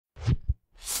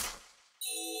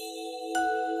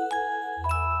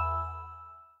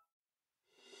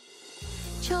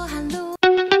秋寒露。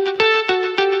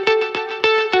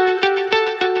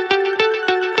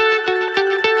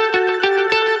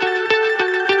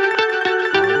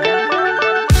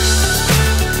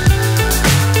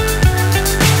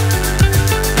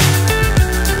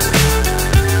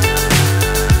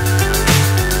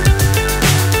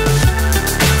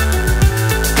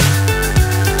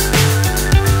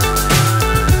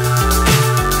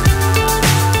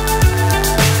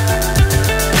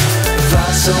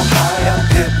 So high, I'm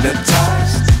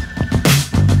hypnotized.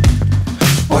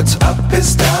 What's up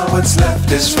is down, what's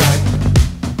left is right.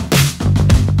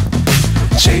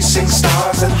 Chasing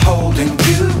stars and holding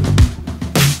you.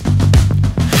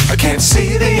 I can't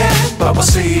see the end, but we'll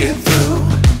see it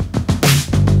through.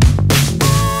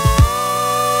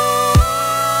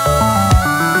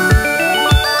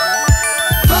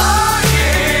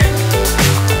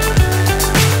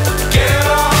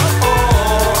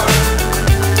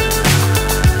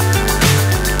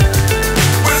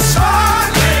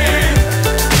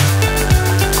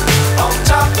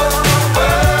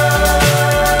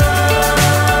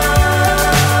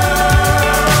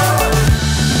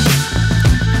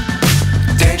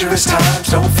 Times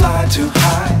don't fly too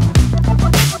high.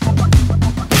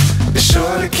 Be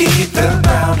sure to keep the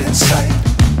ground in sight.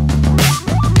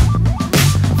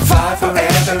 Fly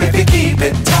forever if you keep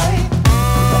it tight.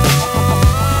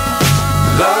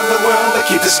 Love the world but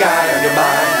keep the sky on your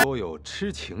mind. 多有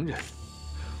痴情人，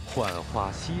浣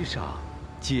花溪上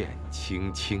见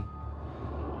青青。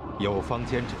有坊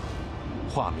间者，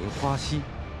化名花溪，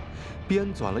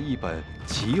编纂了一本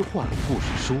奇幻故事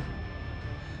书。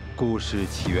 故事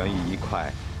起源于一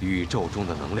块宇宙中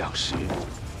的能量石，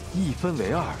一分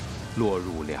为二，落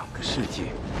入两个世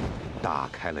界，打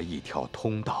开了一条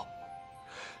通道，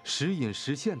时隐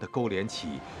时现地勾连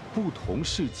起不同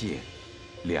世界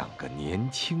两个年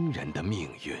轻人的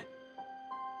命运。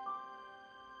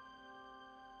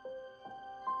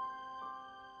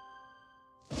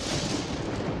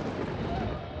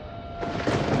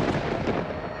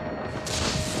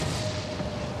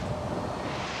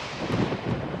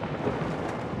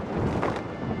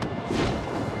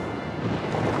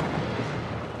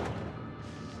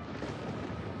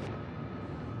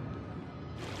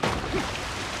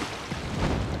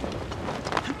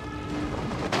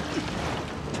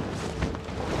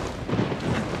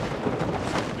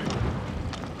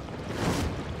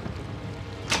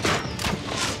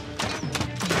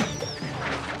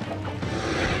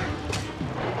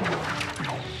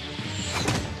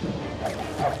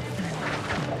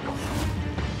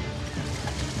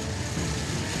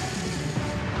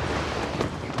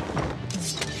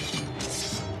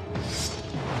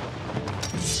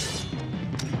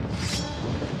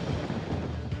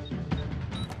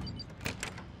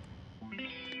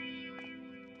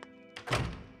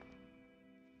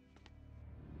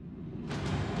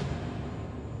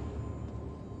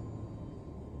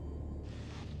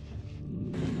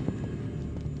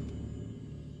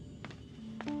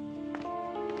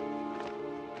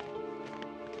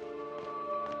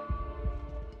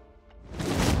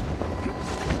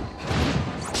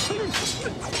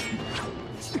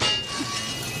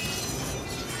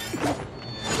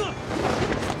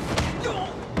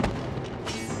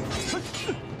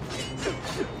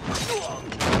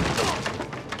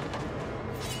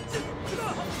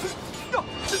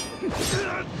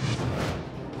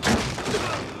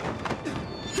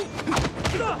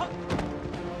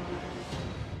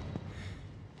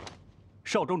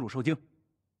 少庄主受惊，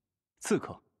刺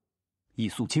客易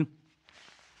肃清。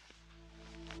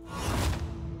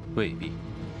未必。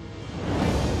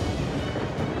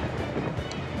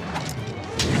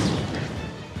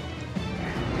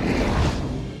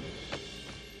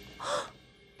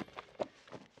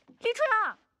李春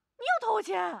啊，你又偷我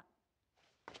钱？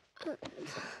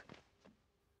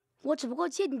我只不过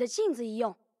借你的镜子一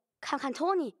用，看看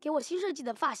托尼给我新设计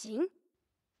的发型，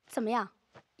怎么样？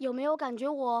 有没有感觉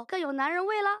我更有男人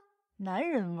味了？男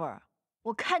人味儿，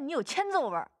我看你有欠揍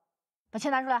味儿。把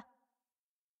钱拿出来，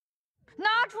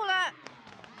拿出来！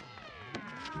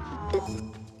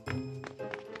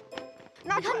你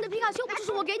看你的皮卡丘不就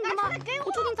是我给你的吗？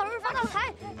我注定早日发大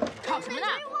财。吵什么呢？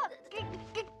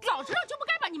给早知道就不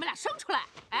该把你们俩生出来。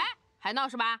哎，还闹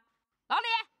是吧？老李，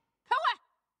开会。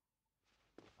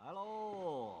来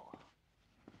喽。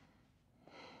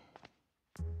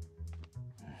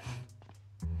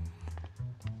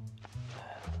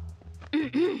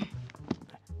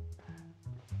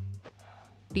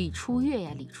 李初月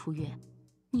呀，李初月，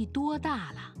你多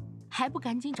大了，还不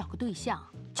赶紧找个对象？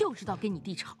就知道跟你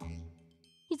弟吵。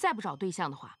你再不找对象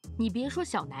的话，你别说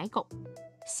小奶狗，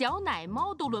小奶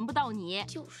猫都轮不到你。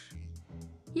就是，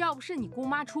要不是你姑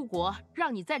妈出国，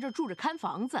让你在这住着看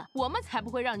房子，我们才不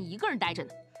会让你一个人待着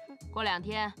呢。过2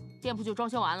天店铺就装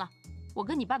修完了，我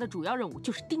跟你爸的主要任务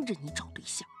就是盯着你找对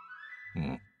象。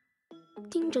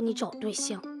盯着你找对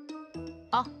象。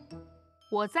哦，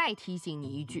我再提醒你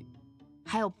一句，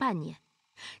还有半年，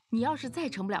你要是再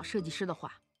成不了设计师的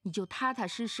话，你就踏踏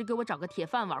实实给我找个铁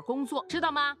饭碗工作，知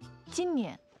道吗？今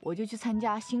年我就去参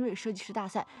加新锐设计师大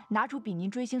赛，拿出比您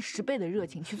追星10倍的热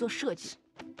情去做设计，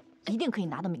一定可以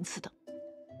拿到名次的。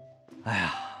哎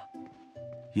呀，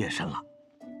夜深了，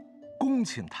恭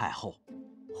请太后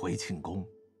回寝宫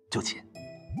就寝。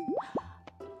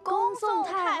恭送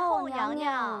太后娘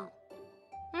娘。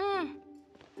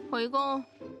回宫。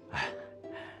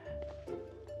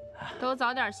都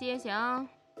早点歇息啊。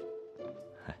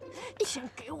钱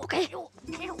给我，给我，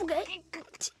不给。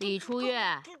李初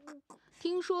月，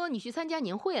听说你去参加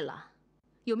年会了，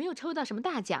有没有抽到什么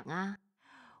大奖啊？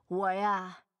我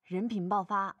呀，人品爆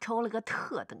发，抽了个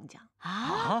特等奖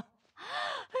啊？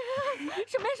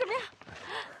什么呀什么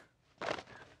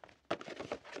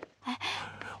呀？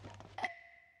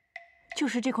就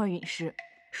是这块陨石。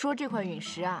说这块陨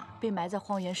石啊，被埋在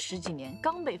荒原10几年，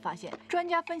刚被发现。专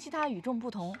家分析它与众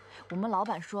不同。我们老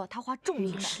板说他花重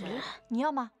金买回来，你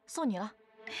要吗？送你了。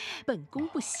本宫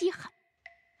不稀罕。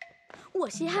我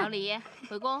稀罕。老李，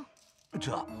回宫。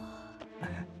这，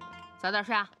早点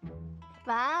睡啊。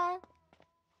晚安。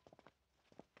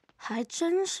还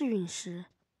真是陨石，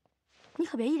你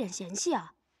可别一脸嫌弃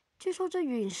啊。据说这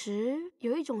陨石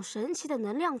有一种神奇的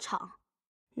能量场，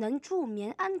能助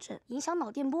眠安枕，影响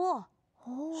脑电波。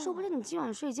说不定你今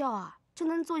晚睡觉啊，就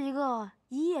能做一个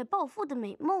一夜暴富的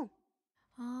美梦。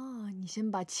你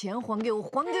先把钱还给我，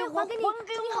还给我，还给你，祝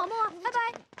你好梦啊，拜拜。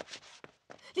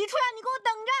李初阳，你给我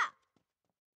等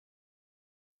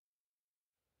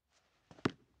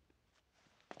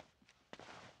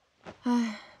着！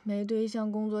哎，没对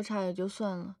象，工作差也就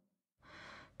算了，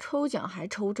抽奖还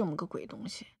抽这么个鬼东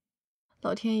西。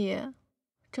老天爷，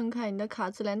睁开你的卡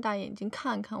姿兰大眼睛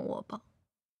看看我吧。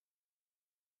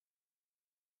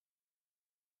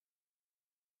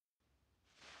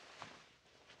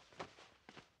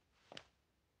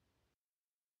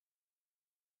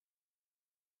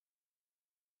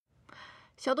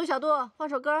小度，小度，放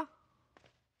首歌。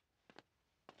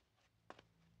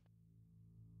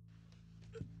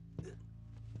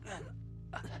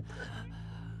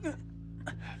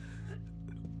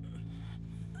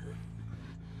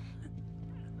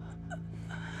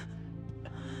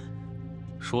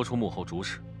说出幕后主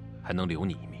使，还能留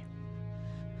你一命。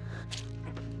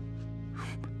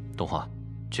东华，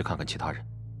去看看其他人。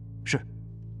是。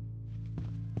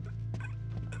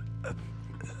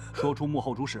说出幕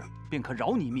后主使，便可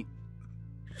饶你一命。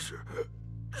是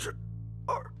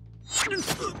2、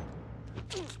4。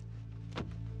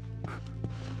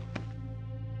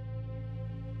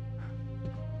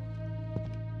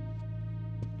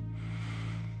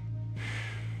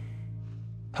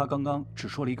他刚刚只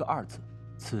说了一个2字，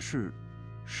此事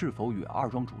是否与2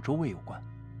庄主周卫有关？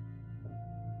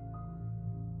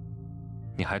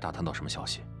你还打探到什么消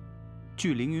息？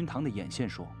据凌云堂的眼线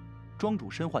说，庄主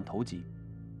身患头疾，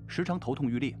时常头痛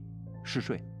欲裂，嗜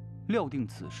睡，料定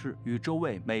此事与周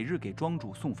卫每日给庄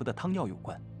主送服的汤药有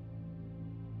关。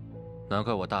难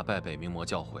怪我大败北冥魔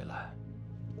教回来，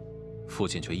父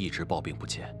亲却一直抱病不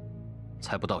见，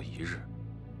才不到1日，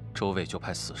周卫就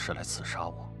派死士来刺杀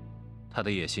我。他的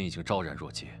野心已经昭然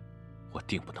若揭，我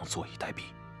定不能坐以待毙。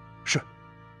是。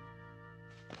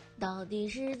到底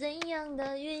是怎样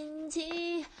的运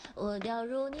气，我掉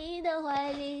入你的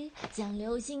怀里，像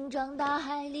流星撞大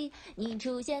海里，你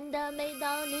出现的没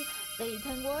道理，飞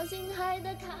腾过星海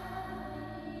的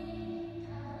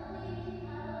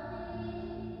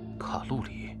卡路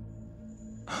里。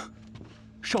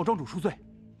少庄主恕罪，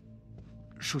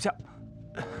属下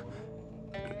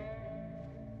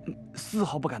丝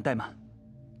毫不敢怠慢，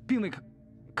并未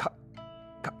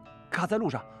卡在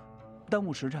路上，耽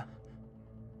误时辰。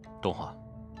东华，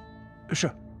是。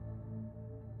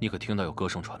你可听到有歌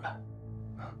声传来？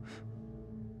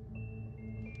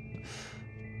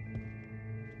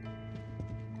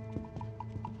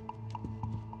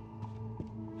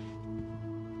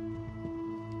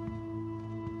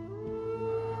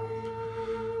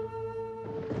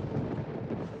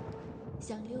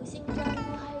像流星撞入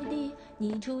海底，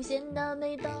你出现的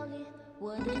没道理，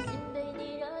我的心被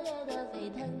你热烈的沸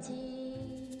腾起。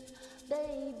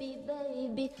Baby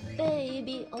baby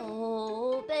baby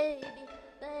oh baby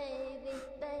baby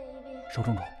baby。少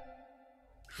庄主，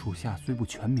属下虽不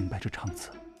全明白这唱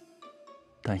词，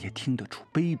但也听得出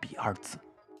 “baby” 2字。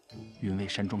云蔚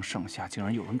山庄上下竟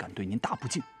然有人敢对您大不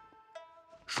敬，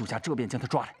属下这便将他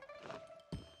抓来。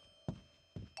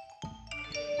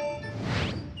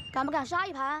敢不敢杀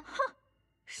一盘？哼，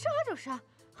杀就杀，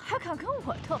还敢跟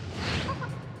我斗？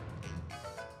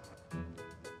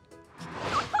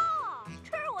哈哈，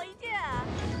吃我一剑！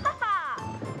哈哈，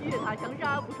越塔强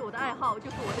杀不是我的爱好，就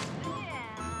是我的执念。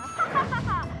哈哈哈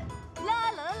哈！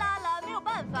啦啦啦啦，没有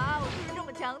办法，我就是这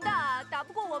么强大，打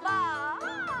不过我吧？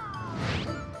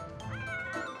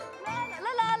啦啦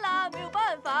啦啦啦，没有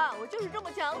办法，我就是这么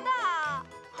强大。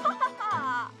哈哈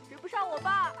哈，追不上我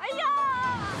吧？哎呀！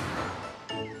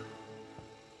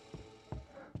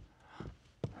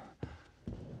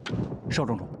 少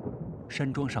庄主，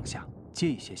山庄上下皆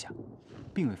已卸下，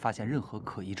并未发现任何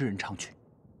可疑之人长去。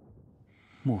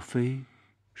莫非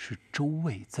是周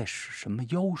卫在使什么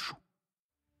妖术？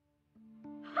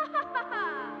哈哈哈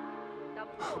哈！打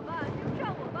不过我吧，追不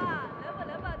上我吧，来吧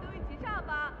来吧，都一起上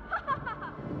吧！哈哈哈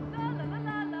哈！啦啦啦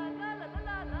啦啦啦啦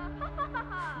啦啦！哈哈哈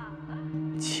哈！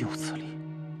岂有此理！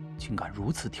竟敢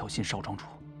如此挑衅少庄主！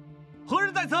何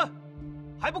人在此？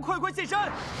还不快快现身！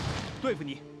对付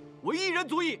你，我一人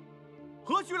足矣。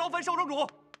 何须劳烦少庄主？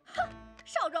哼，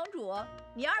少庄主，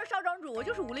你要是少庄主，我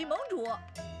就是武林盟主。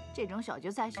这种小决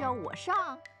赛需要我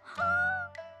上？哼！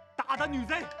大胆女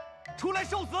贼，出来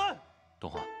受死！东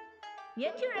华，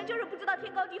年轻人就是不知道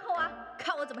天高地厚啊！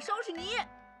看我怎么收拾你！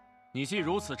你既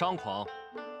如此张狂，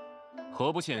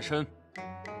何不现身？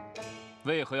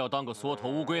为何要当个缩头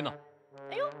乌龟呢？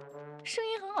哎呦，声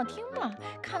音很好听嘛，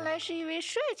看来是一位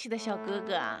帅气的小哥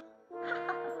哥啊！哈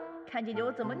哈，看姐姐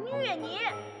我怎么虐你！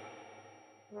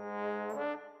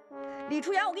 李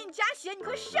初阳，我给你加血，你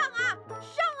快上啊！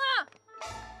上啊！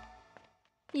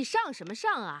你上什么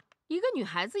上啊？一个女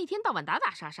孩子一天到晚打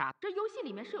打杀杀，这游戏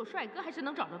里面是有帅哥还是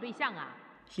能找着对象啊？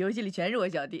游戏里全是我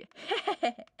小弟。嘿嘿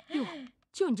嘿。哟，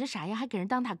就你这傻样还给人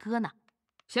当大哥呢？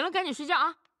行了，赶紧睡觉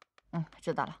啊！嗯，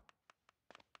知道了。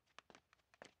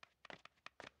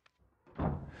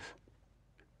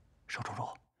少庄主，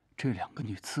这两个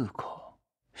女刺客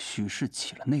许是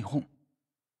起了内讧。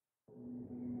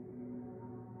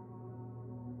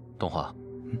 东华，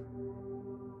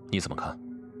你怎么看？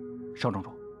少庄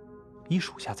主，依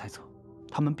属下猜测，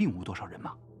他们并无多少人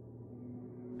马。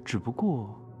只不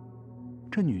过，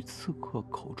这女刺客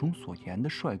口中所言的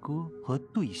帅哥和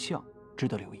对象值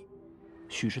得留意，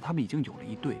许是他们已经有了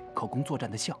一对可供作战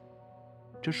的象。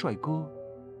这帅哥，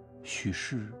许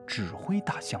是指挥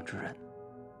大象之人。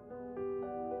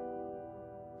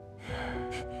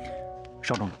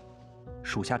少庄主，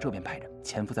属下这便派人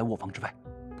潜伏在卧房之外。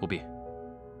不必。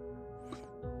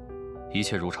 一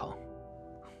切如常，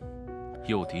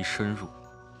诱敌深入，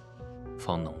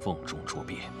方能瓮中捉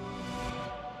鳖。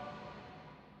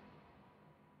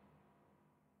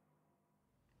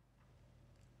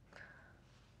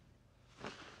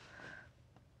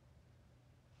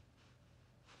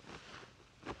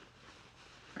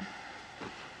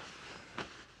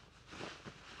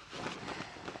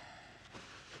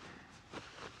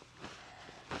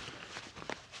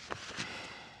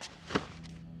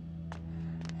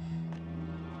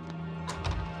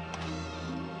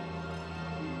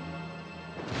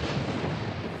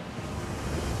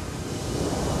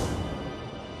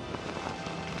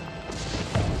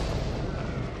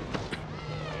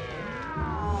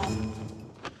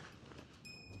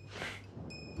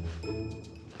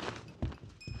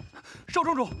少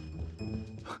庄主，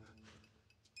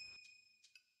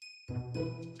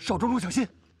少庄主小心，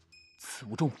此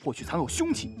物中或许藏有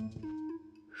凶器。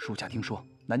属下听说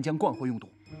南疆惯会用毒，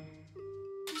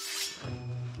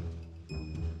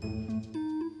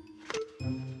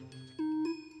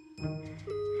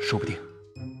说不定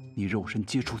你肉身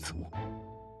接触此物，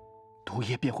毒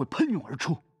液便会喷涌而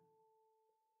出。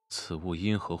此物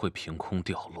因何会凭空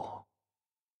掉落？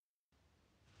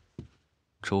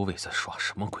周卫在耍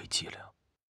什么鬼伎俩？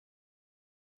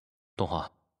东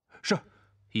华，是，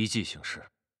依计行事。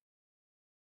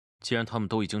既然他们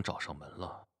都已经找上门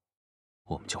了，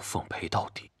我们就奉陪到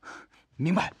底。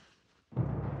明白。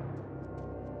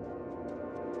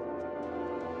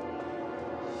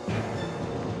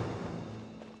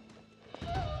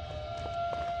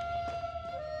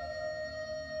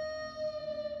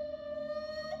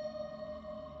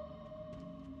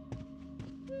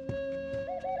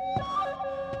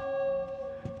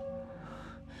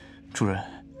主人，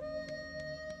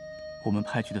我们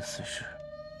派去的死士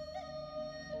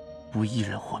不一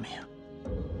人获命。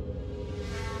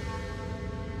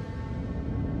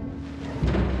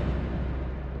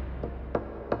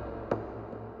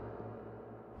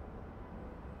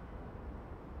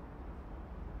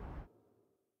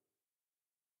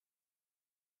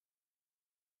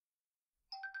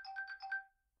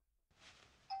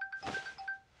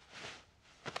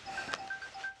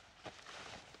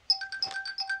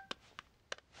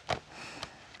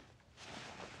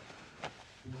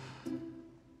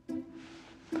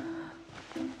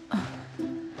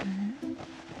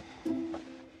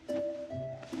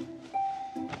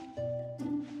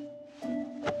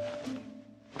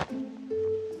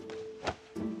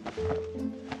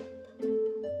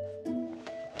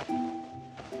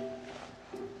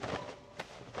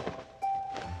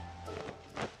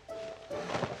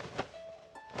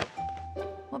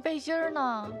背心儿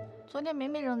呢？昨天明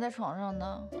明扔在床上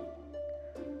的。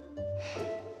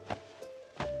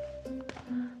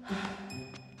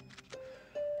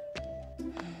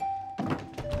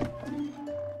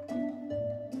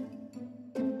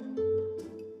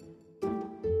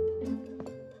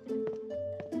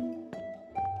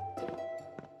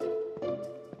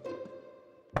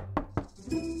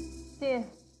进。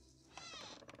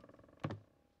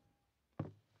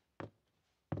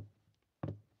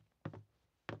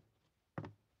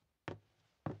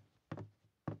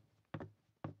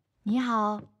你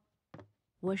好，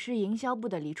我是营销部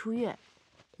的李初月，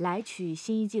来取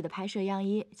新一季的拍摄样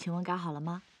衣，请问改好了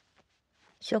吗？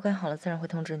修改好了，自然会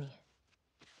通知你。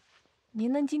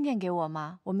您能今天给我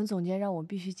吗？我们总监让我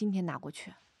必须今天拿过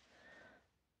去。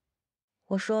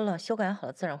我说了，修改好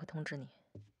了，自然会通知你。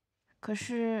可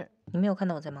是你没有看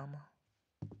到我在忙吗？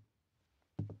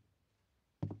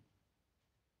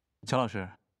乔老师，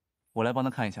我来帮他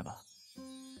看一下吧。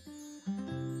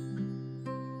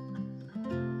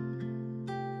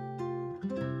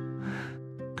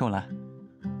跟我来。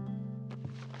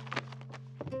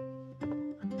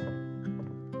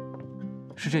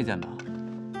是这件吧？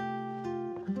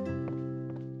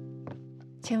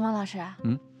秦风老师，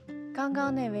刚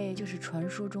刚那位就是传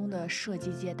说中的设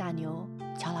计界大牛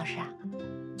乔老师啊？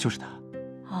就是他。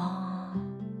哦。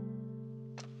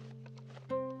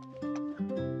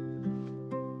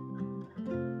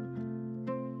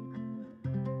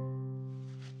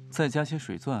再加些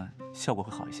水钻，效果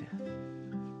会好一些。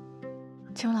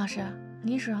秦风老师，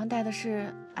你手上戴的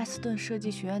是艾斯顿设计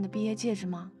学院的毕业戒指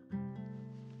吗？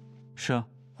是啊。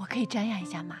我可以瞻仰一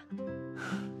下吗？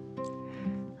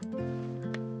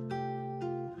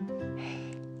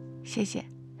谢谢。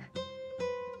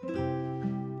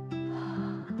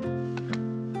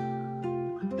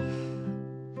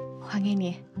还给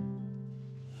你。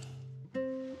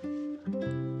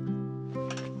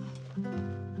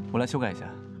我来修改一下。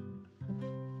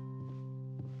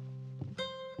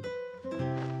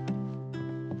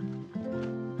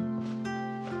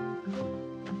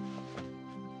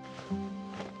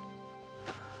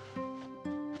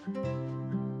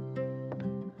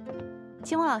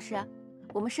秦风老师，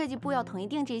我们设计部要统一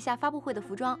定制一下发布会的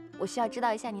服装，我需要知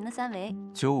道一下您的3围。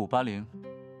9580、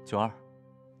92。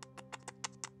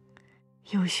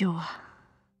优秀啊！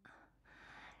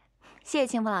谢谢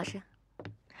秦风老师。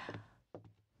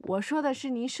我说的是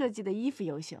您设计的衣服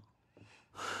优秀。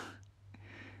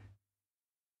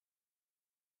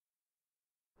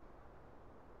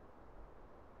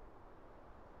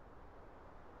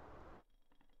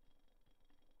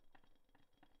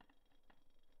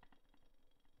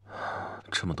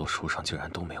这么多书上竟然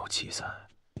都没有记载，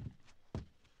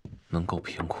能够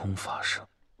凭空发生，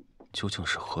究竟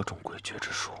是何种诡谲之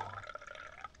术？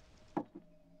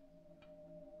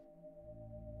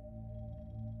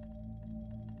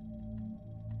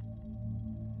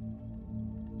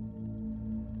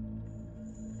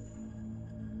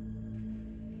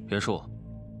袁术，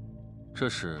这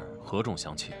是何种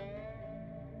香气？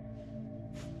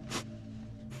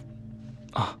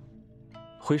啊，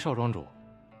回少庄主。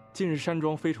近日山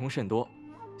庄飞虫甚多，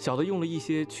小的用了一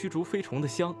些驱逐飞虫的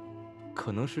香，可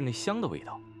能是那香的味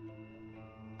道。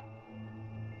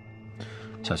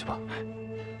下去吧。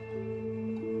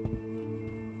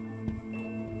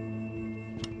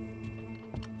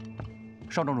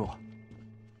少庄主，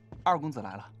二公子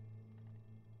来了。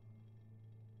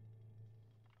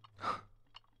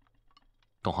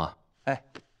东华，哎，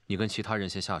你跟其他人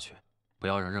先下去，不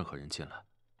要让任何人进来。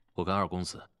我跟二公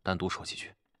子单独说几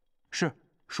句。是。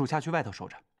属下去外头守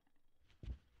着。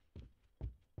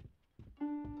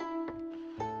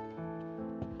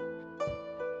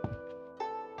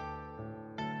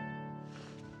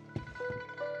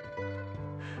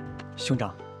兄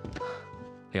长，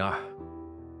灵儿，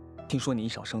听说你以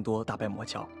少胜多，大败魔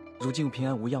教，如今又平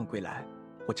安无恙归来，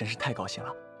我真是太高兴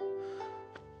了。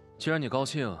既然你高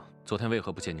兴，昨天为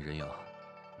何不见你人影啊？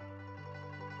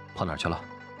跑哪儿去了？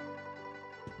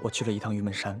我去了一趟玉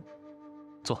门山。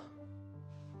坐。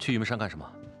去玉门山干什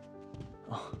么？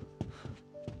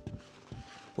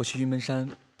我去玉门山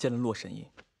见了洛神医。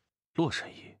洛神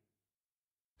医，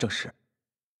正是。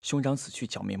兄长死去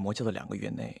剿灭魔教的2个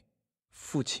月内，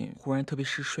父亲忽然特别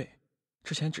嗜睡，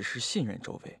之前只是信任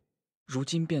周卫，如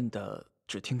今变得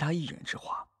只听他一人之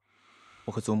话。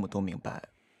我和祖母都明白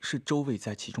是周卫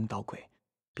在其中捣鬼，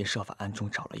便设法暗中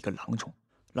找了一个郎中。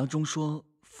郎中说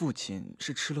父亲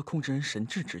是吃了控制人神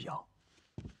智之药。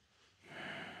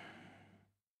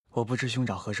我不知兄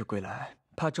长何时归来，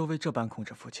怕周卫这般控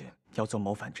制父亲，要做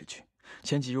谋反之举。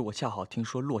前几日我恰好听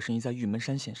说洛神医在玉门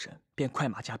山现身，便快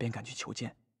马加鞭赶去求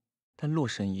见。但洛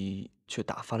神医却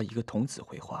打发了一个童子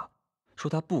回话，说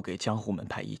他不给江湖门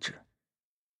派医治。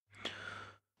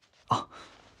啊！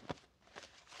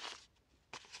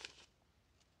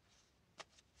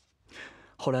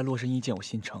后来洛神医见我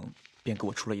心诚，便给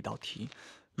我出了一道题，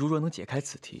如若能解开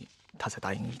此题，他才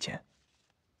答应一件。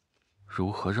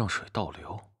如何让水倒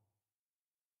流？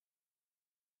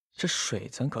这水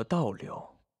怎可倒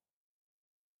流？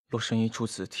洛神医出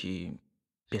此题，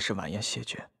便是婉言谢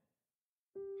绝。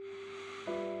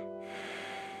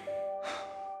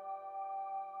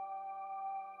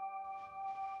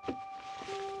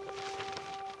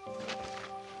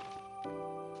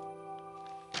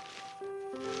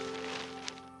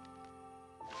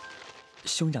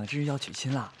兄长这日要娶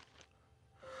亲啦？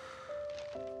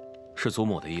是祖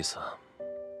母的意思。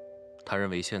他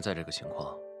认为现在这个情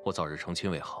况，我早日成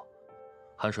亲为好。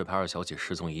寒水牌二小姐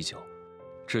失踪已久，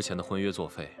之前的婚约作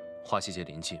废，花期节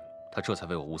临近，他这才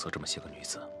为我物色这么些个女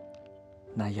子。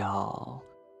那要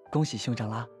恭喜兄长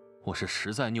啦！我是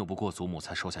实在拗不过祖母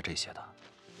才收下这些的。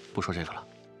不说这个了，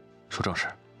说正事。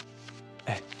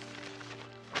哎。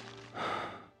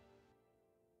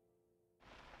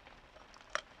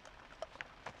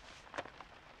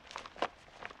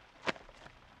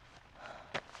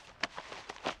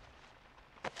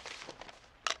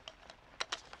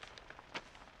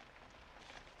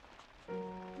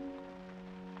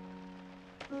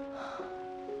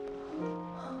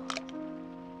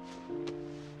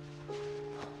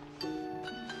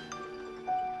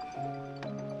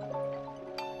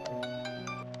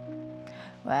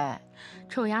喂，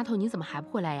臭丫头，你怎么还不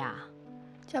回来呀？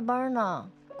加班呢，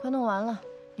快弄完了，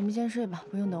你们先睡吧，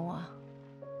不用等我。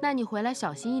那你回来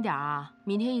小心一点啊！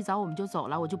明天一早我们就走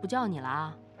了，我就不叫你了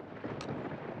啊。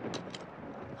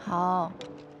好。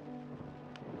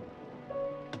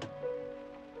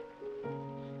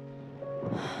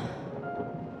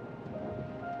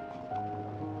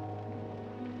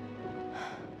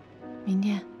明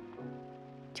天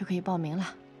就可以报名了。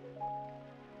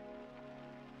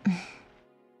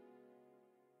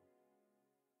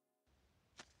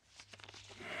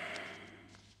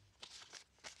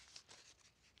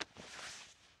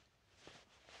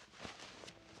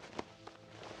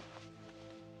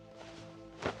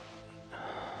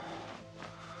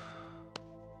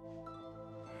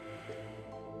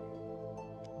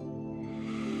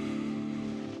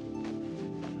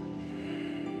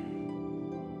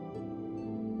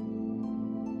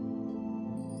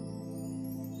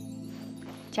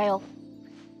加油，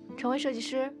成为设计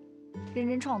师，认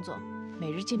真创作，每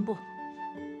日进步。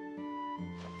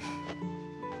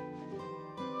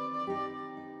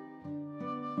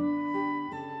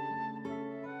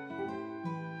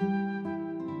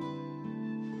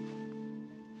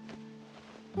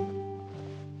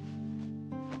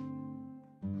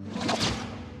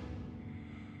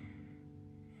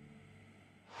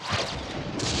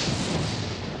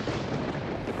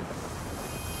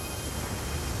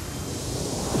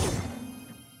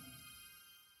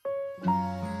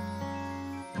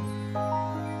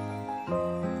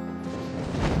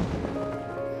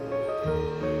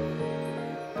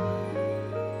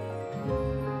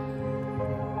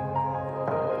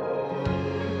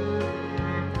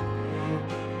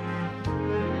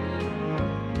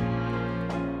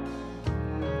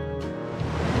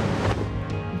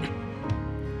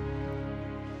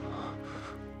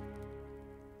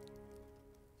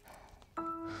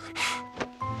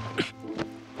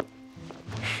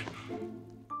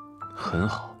很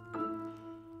好，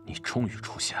你终于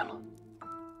出现了。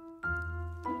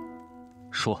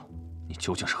说，你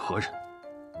究竟是何人？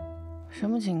什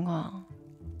么情况？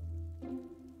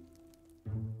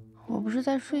我不是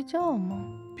在睡觉吗？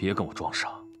别跟我装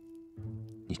傻，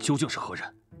你究竟是何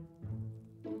人？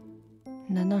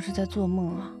难道是在做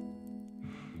梦啊？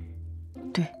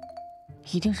对，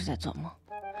一定是在做梦。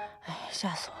哎，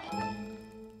吓死我了！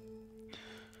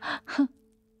哼，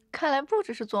看来不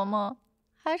只是做梦。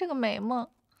还是个美梦，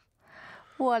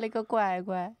我勒个乖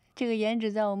乖！这个颜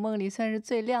值在我梦里算是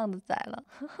最靓的仔了。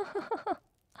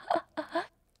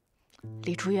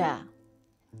李初月，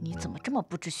你怎么这么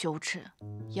不知羞耻，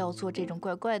要做这种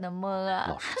怪怪的梦啊？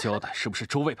老实交代，是不是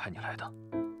周卫派你来的？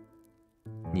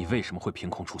你为什么会凭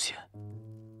空出现？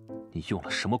你用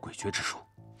了什么诡谲之术？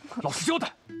老实交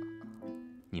代！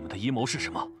你们的阴谋是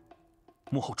什么？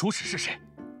幕后主使是谁？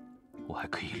我还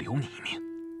可以留你一命。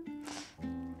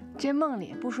这梦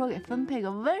里不说给分配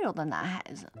个温柔的男孩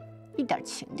子，一点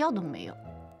情调都没有。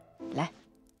来，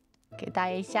给大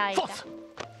爷下一个。放肆！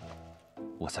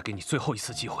我再给你最后一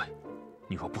次机会，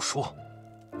你若不说，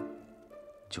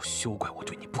就休怪我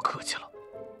对你不客气了。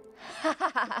哈哈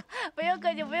哈！不用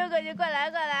客气，不用客气，快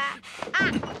来快来！啊！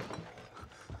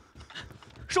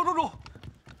少庄主。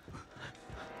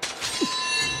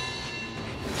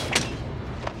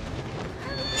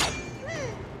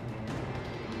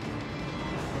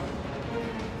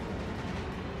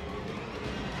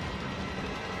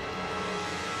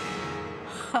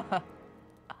哈哈，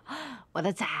我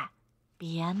的仔，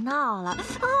别闹了啊！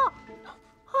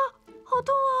好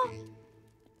痛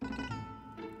啊！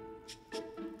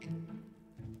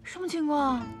什么情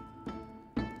况？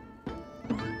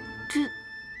这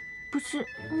不是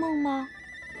梦吗？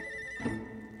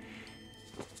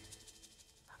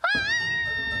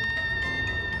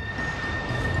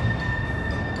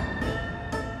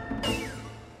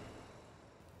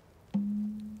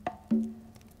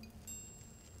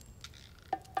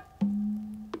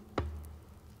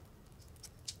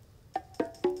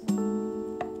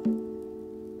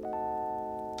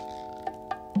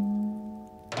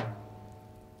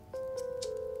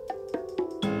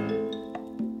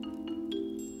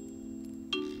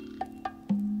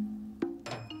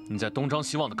你在东张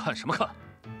西望的看什么看？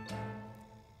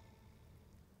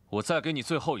我再给你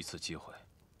最后一次机会，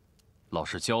老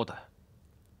实交代，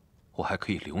我还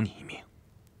可以留你一命。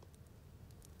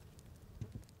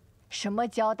什么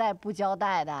交代不交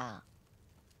代的？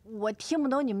我听不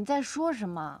懂你们在说什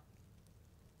么。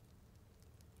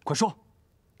快说，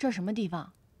这什么地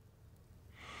方？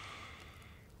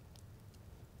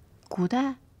古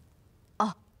代？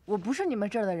哦，我不是你们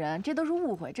这儿的人，这都是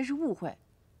误会，这是误会。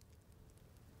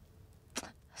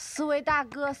思维大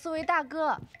哥，思维大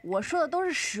哥，我说的都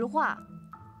是实话。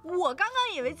我刚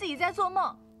刚以为自己在做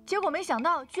梦，结果没想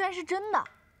到居然是真的。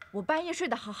我半夜睡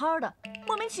得好好的，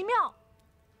莫名其妙，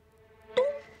咚，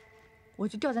我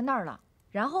就掉在那儿了，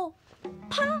然后，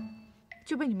啪，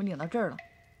就被你们领到这儿了。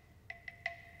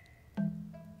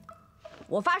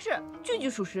我发誓，句句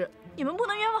属实，你们不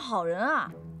能冤枉好人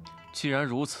啊！既然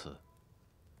如此，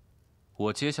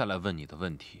我接下来问你的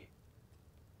问题，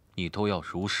你都要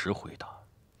如实回答。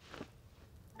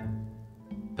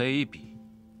baby，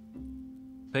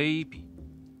 baby，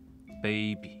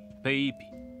 baby， baby，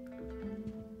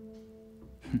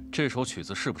 这首曲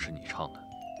子是不是你唱的？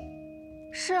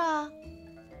是啊，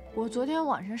我昨天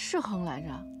晚上是哼来着。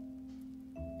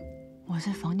我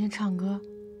在房间唱歌，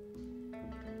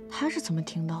他是怎么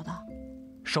听到的？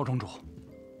少庄主，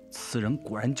此人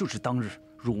果然就是当日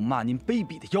辱骂您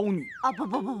baby 的妖女啊！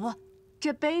不，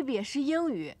这 baby 是英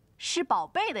语，是宝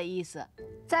贝的意思。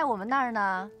在我们那儿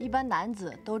呢，一般男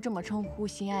子都这么称呼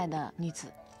心爱的女子。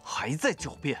还在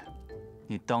狡辩？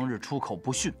你当日出口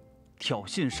不逊，挑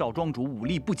衅少庄主武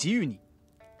力不及于你，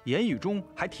言语中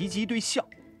还提及一对象，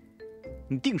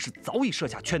你定是早已设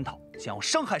下圈套，想要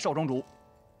伤害少庄主。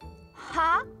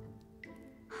哈？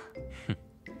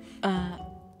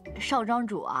少庄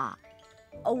主啊，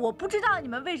我不知道你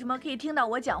们为什么可以听到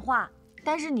我讲话，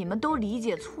但是你们都理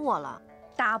解错了。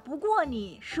打不过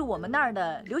你是我们那儿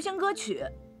的流行歌曲，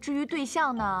至于对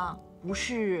象呢，不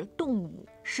是动物，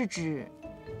是指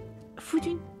夫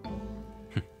君。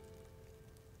哼，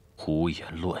胡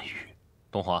言乱语。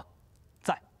东华，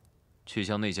在，去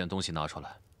将那件东西拿出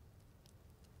来。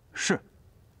是。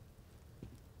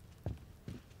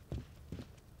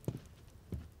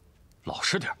老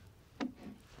实点。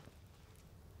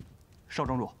少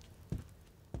庄主，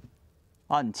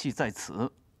暗器在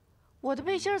此。我的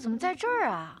背心怎么在这儿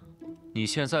啊？你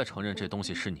现在承认这东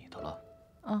西是你的了？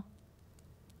嗯。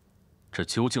这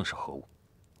究竟是何物？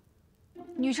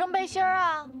女生背心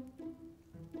啊！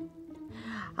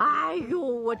哎呦，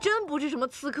我真不是什么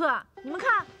刺客，你们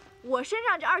看我身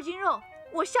上这2斤肉，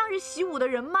我像是习武的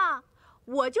人吗？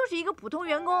我就是一个普通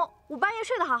员工，我半夜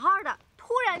睡得好好的，突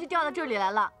然就掉到这里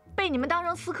来了，被你们当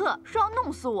成刺客，说要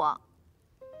弄死我。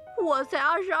我才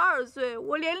22岁，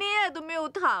我连恋爱都没有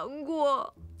谈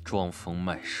过。装疯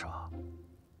卖傻，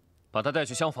把他带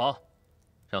去厢房，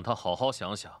让他好好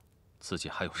想想，自己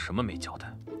还有什么没交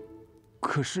代。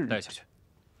可是带下去。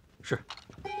是。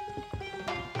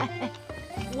哎，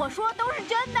我说都是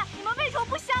真的，你们为什么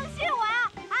不相信我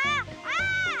呀？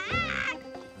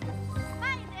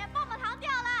慢一点，棒棒糖掉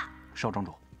了。少庄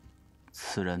主，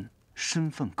此人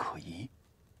身份可疑，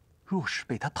若是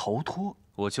被他逃脱，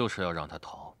我就是要让他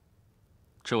逃。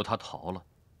只有他逃了，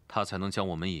他才能将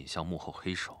我们引向幕后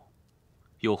黑手，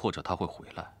又或者他会回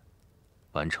来，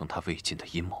完成他未尽的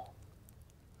阴谋。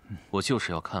我就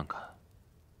是要看看，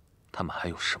他们还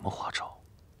有什么花招。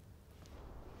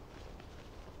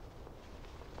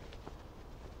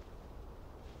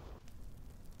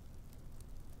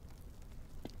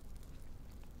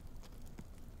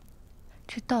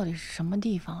这到底是什么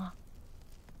地方啊？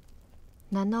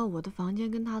难道我的房间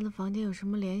跟他的房间有什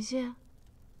么联系？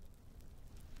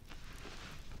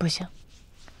不行，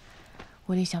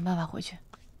我得想办法回去。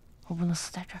我不能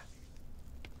死在这儿。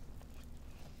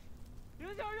营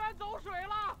销员走水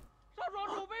了，少庄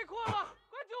主被困了，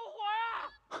快救火呀！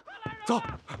快来人！走，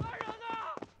来人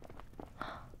呐！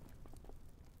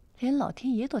连老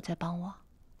天爷都在帮我。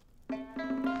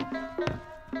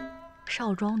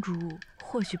少庄主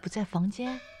或许不在房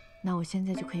间，那我现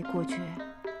在就可以过去，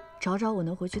找找我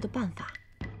能回去的办法。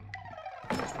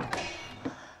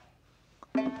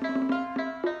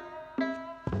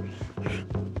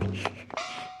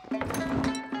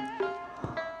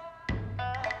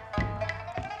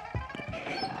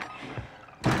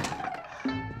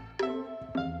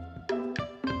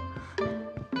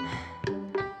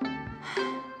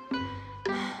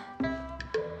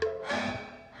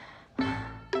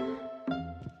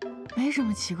没什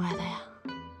么奇怪的呀。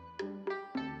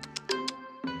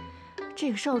这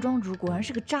个少庄主果然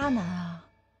是个渣男啊！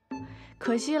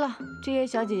可惜了，这些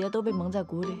小姐姐都被蒙在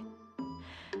鼓里。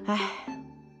哎，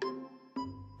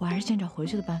我还是先找回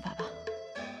去的办法吧。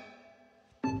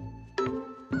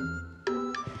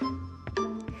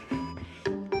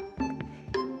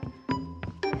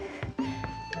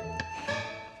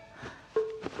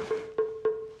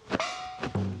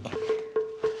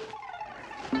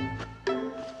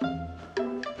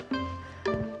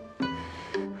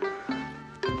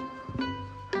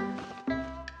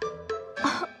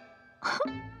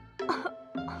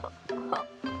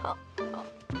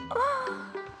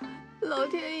老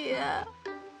天爷，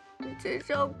你真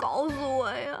是要搞死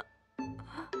我呀！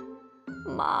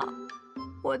妈，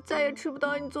我再也吃不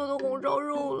到你做的红烧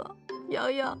肉了。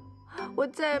洋洋，我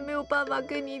再也没有办法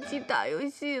跟你一起打游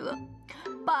戏了。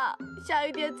爸，下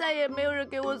雨天再也没有人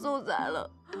给我送伞了，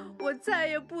我再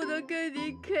也不能跟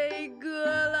你 K 歌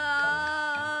了。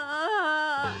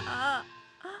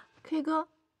K 歌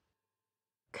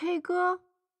 ，K 歌，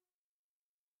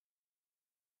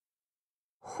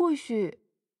或许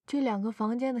这两个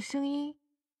房间的声音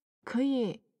可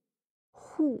以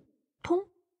互通。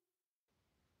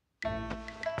爸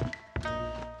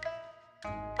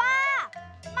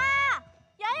妈，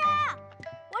洋洋，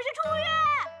我是初月，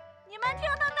你们听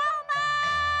得到吗？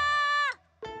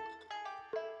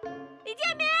李建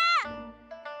民，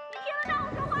你听得到我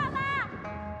说话吗？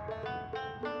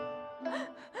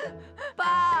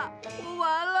爸，我完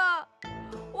了，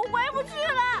我回不去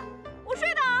了，我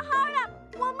睡得好好的，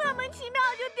我莫名其妙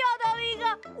就掉到了一个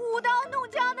舞刀弄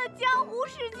枪的江湖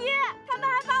世界，他们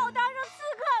还把我当成刺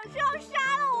客，是要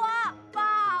杀了我。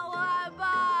爸，我害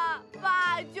怕，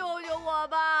爸，救救我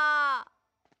吧！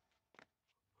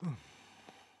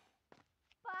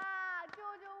爸，救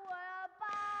救我呀，爸！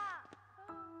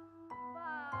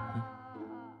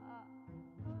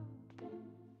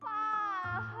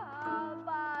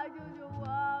爸，救救我，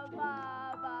爸！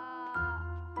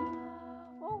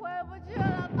我回不去了，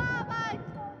爸，救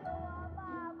救我，爸！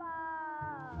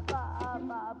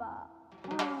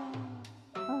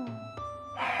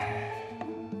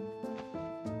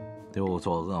又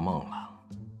做噩梦了。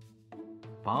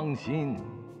放心，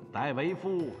待为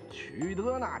父取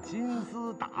得那金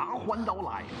丝大环刀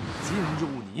来，进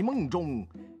入你梦中，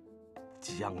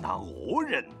将那恶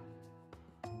人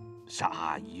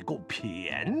杀一个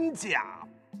片甲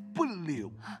不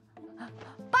留。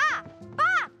爸！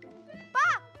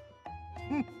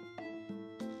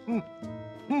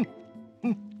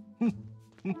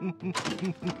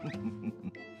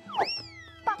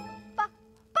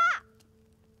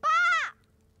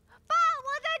我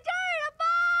在这儿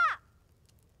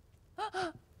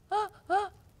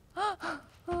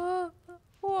了，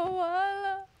我完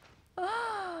了！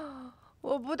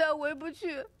我不但回不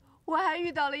去，我还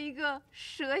遇到了一个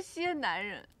蛇蝎男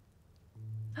人。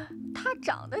他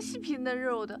长得细皮嫩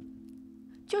肉的，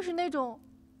就是那种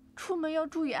出门要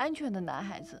注意安全的男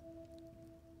孩子。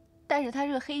但是他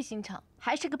是个黑心肠，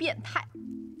还是个变态。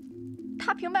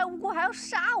他平白无故还要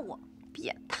杀我，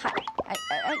变态！哎！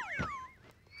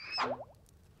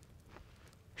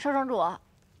少庄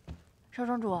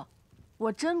主，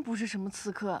我真不是什么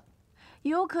刺客，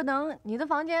也有可能你的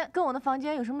房间跟我的房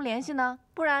间有什么联系呢？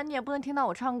不然你也不能听到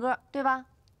我唱歌，对吧？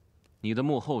你的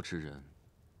幕后之人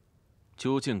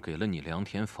究竟给了你良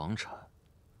田房产、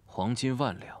黄金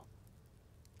万两，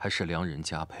还是良人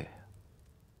佳配？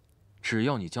只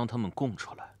要你将他们供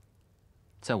出来，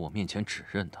在我面前指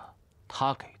认的，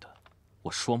他给的，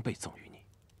我双倍赠与你。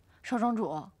少庄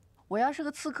主，我要是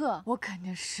个刺客，我肯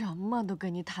定什么都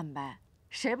跟你坦白。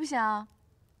谁不想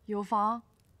有房、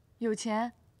有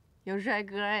钱、有帅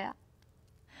哥呀？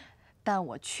但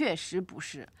我确实不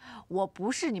是，我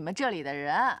不是你们这里的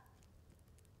人。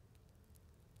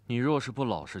你若是不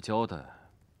老实交代，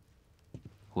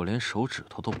我连手指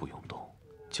头都不用动，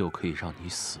就可以让你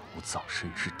死无葬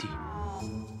身之地。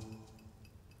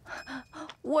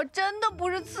我真的不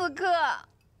是刺客，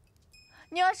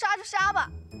你要杀就杀吧。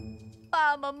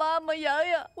爸爸妈妈、洋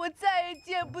洋，我再也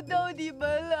见不到你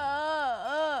们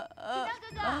了。紧张哥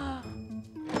哥。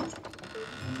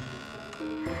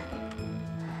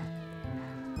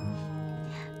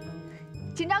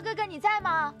紧张哥哥，你在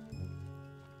吗？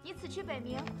你此去北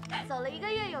冥，走了1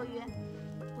个月有余，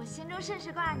我心中甚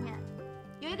是挂念，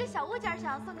有一个小物件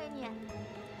想要送给你。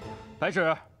白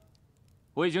芷，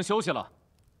我已经休息了，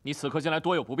你此刻进来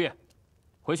多有不便，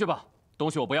回去吧，东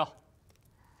西我不要。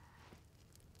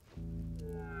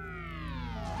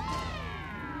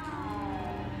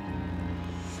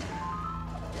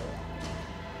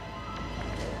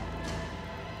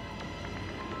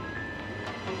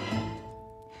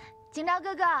紧张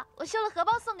哥哥，我绣了荷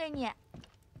包送给你。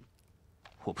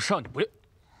我不是让你不要。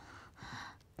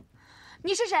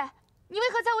你是谁？你为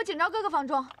何在我景昭哥哥房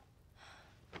中？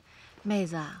妹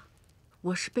子啊，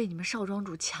我是被你们少庄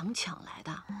主强抢来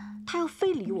的，他要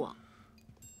非礼我。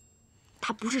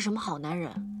他不是什么好男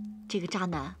人，这个渣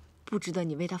男不值得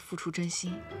你为他付出真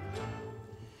心。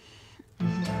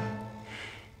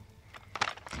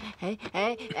哎！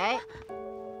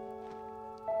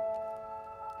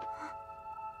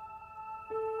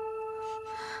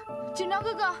紧张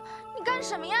哥哥，你干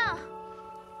什么呀？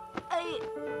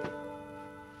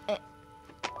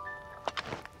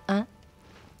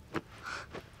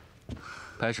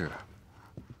白芷，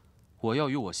我要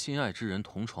与我心爱之人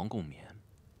同床共眠，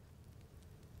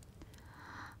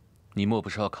你莫不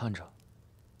是要看着？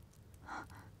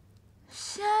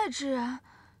心爱之人，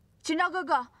紧张哥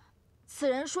哥，此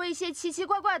人说一些奇奇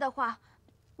怪怪的话，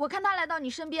我看他来到你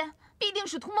身边，必定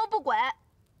是图谋不轨。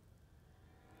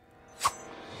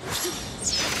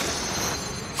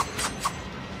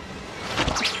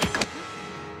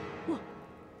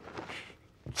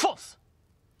放肆！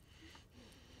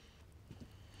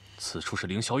此处是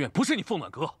凌霄院，不是你凤暖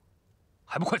阁，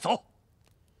还不快走！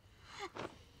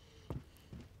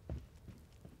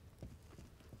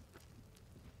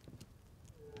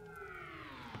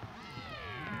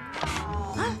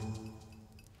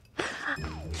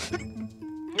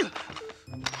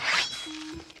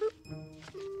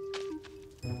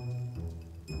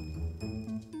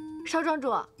少庄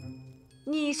主，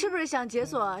你是不是想解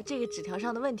锁这个纸条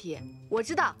上的问题？我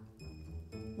知道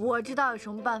有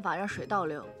什么办法让水倒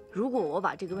流。如果我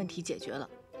把这个问题解决了，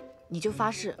你就发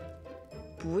誓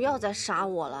不要再杀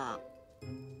我了。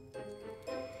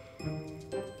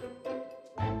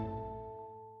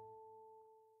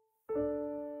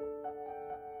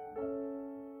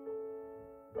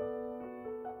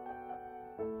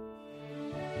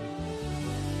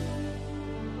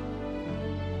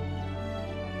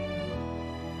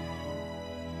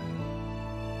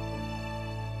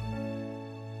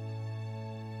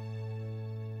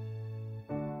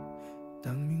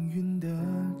当命运的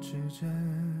指针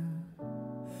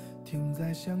停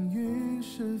在相遇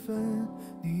时分，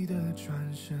你的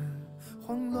转身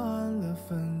慌乱了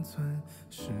分寸，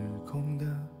时空的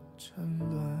沉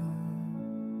沦。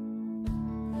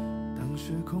当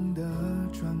时空的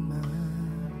转门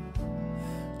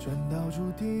转到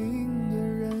注定的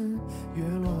人，月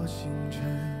落星辰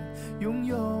拥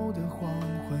有的黄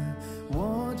昏，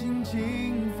我静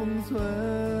静封存。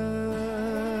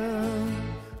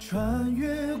穿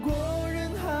越过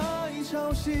人海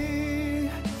潮汐，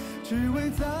只为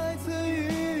再次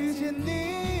遇见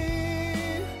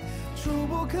你。触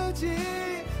不可及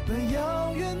那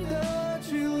遥远的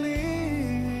距离，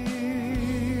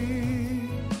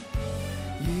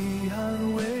遗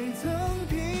憾未曾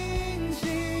平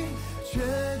息，却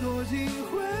躲进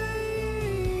回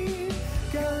忆，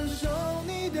感受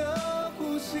你的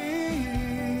呼吸，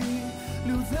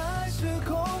留在时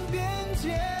空边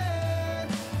界。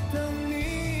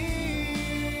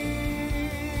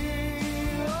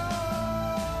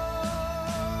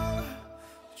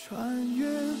穿越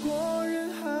过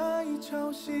人海潮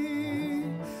汐，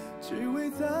只为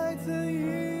再次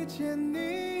遇见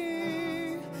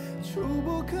你。触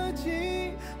不可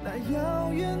及那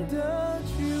遥远的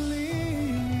距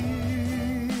离，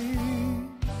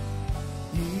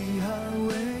遗憾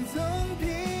未